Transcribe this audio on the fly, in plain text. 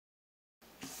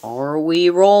Are we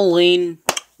rolling?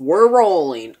 We're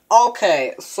rolling.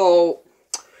 Okay, so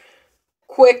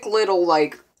quick little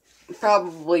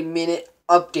probably minute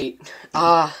update.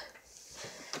 I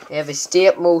have a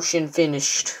step motion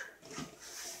finished.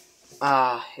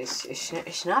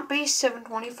 It's not base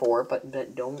 724,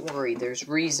 but don't worry, there's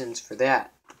reasons for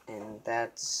that, and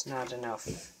that's not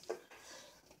enough.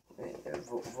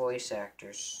 Voice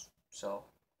actors, so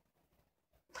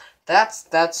that's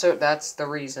the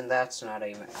reason that's not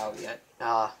even out yet.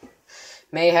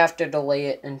 May have to delay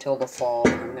it until the fall.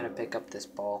 I'm gonna pick up this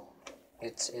ball.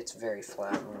 It's very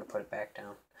flat. I'm gonna put it back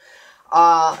down.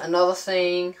 Another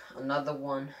thing, another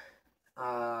one.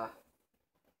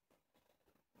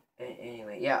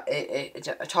 Anyway, yeah.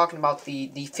 Talking about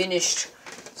the finished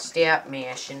stat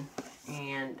mashing,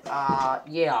 and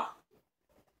yeah.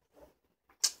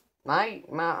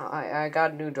 I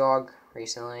got a new dog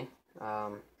recently.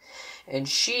 And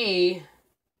she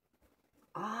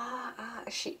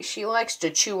likes to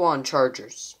chew on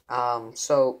chargers.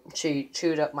 So she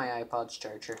chewed up my iPod's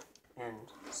charger,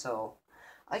 and so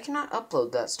I cannot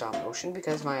upload that stop motion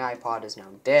because my iPod is now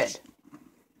dead.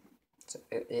 So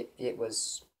it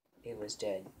was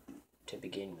dead to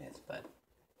begin with, but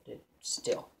it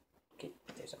still. Okay,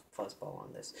 there's a fuzzball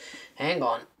on this. Hang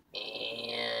on,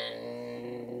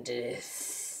 and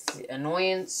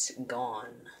annoyance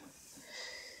gone.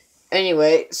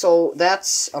 Anyway, so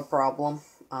that's a problem.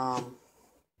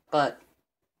 But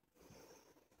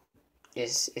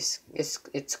it's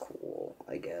cool,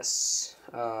 I guess.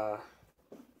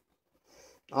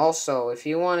 Also, if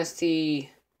you want to see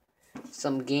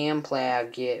some gameplay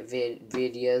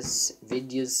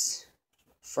videos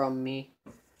from me,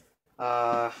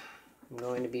 I'm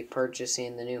going to be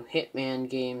purchasing the new Hitman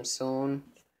game soon.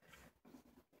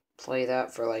 Play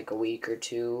that for like a week or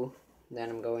two. Then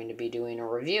I'm going to be doing a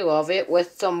review of it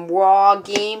with some raw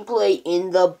gameplay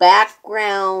in the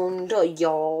background,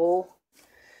 y'all.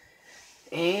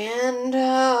 And,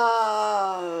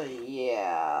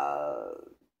 yeah.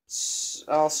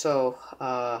 Also,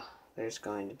 there's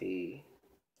going to be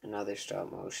another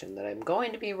stop motion that I'm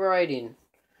going to be writing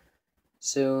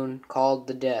soon called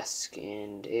The Desk.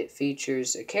 And it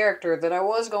features a character that I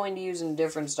was going to use in a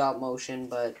different stop motion,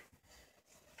 but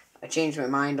I changed my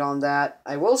mind on that.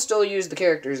 I will still use the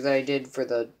characters that I did for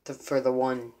the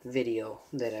one video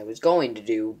that I was going to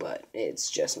do, but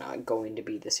it's just not going to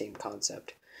be the same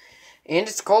concept. And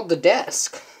it's called The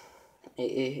Desk.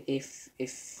 If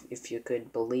you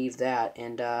could believe that.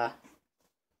 And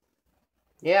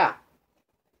yeah.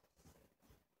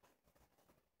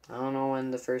 I don't know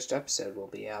when the first episode will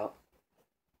be out.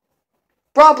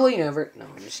 Probably never. No,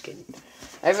 I'm just kidding.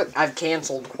 I've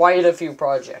canceled quite a few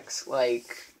projects.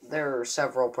 Like, there are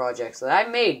several projects that I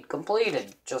made,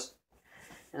 completed,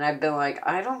 and I've been like,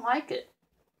 I don't like it.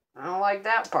 I don't like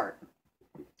that part.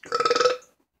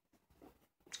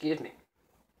 Excuse me.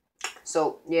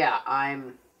 So, yeah,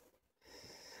 I'm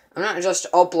not just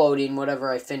uploading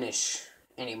whatever I finish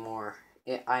anymore.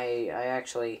 I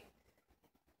actually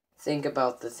think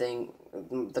about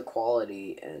the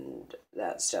quality and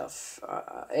that stuff.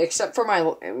 Except for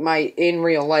my in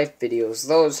real life videos.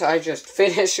 Those, I just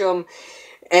finish them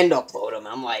and upload them.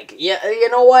 I'm like, yeah, you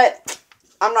know what?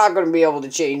 I'm not going to be able to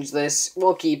change this.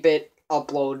 We'll keep it.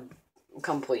 Upload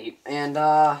complete. And,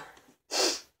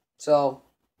 so,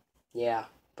 yeah.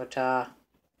 But,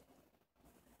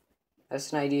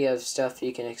 that's an idea of stuff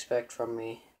you can expect from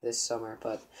me this summer.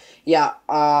 But, yeah,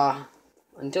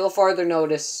 until further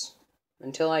notice,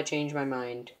 until I change my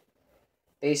mind,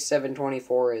 base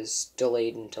 724 is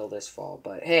delayed until this fall.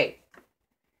 But, hey,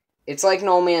 it's like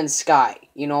No Man's Sky.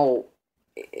 You know,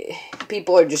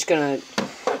 people are just gonna,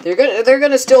 they're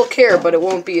gonna still care, but it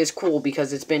won't be as cool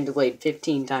because it's been delayed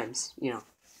 15 times, you know.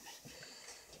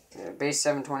 Base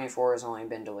 724 has only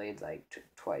been delayed, like,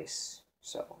 twice,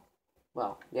 so,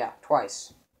 well, yeah,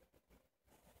 twice.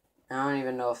 I don't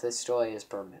even know if this story is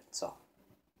permanent, so.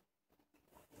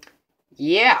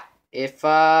 Yeah, if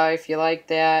you like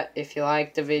that, if you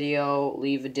like the video,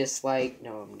 leave a dislike.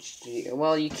 No, I'm just,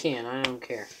 well, you can, I don't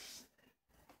care.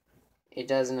 It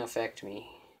doesn't affect me.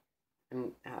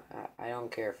 I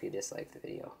don't care if you dislike the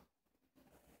video.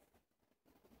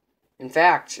 In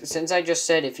fact, since I just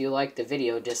said if you like the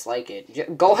video, dislike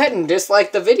it, go ahead and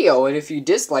dislike the video, and if you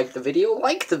dislike the video,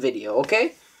 like the video,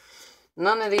 okay?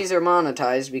 None of these are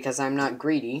monetized because I'm not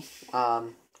greedy.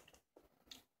 Slice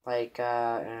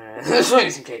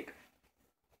and cake.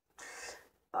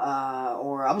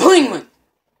 Or a bling one.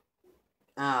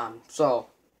 So,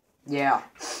 yeah.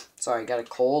 Sorry, got a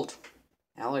cold.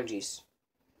 Allergies.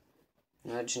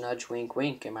 Nudge, nudge, wink,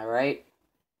 wink, am I right?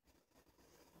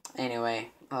 Anyway,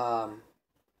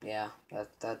 yeah,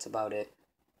 that's about it.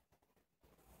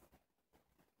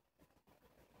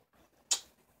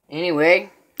 Anyway,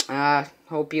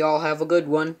 hope you all have a good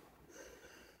one.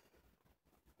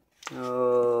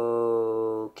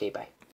 Okay, bye.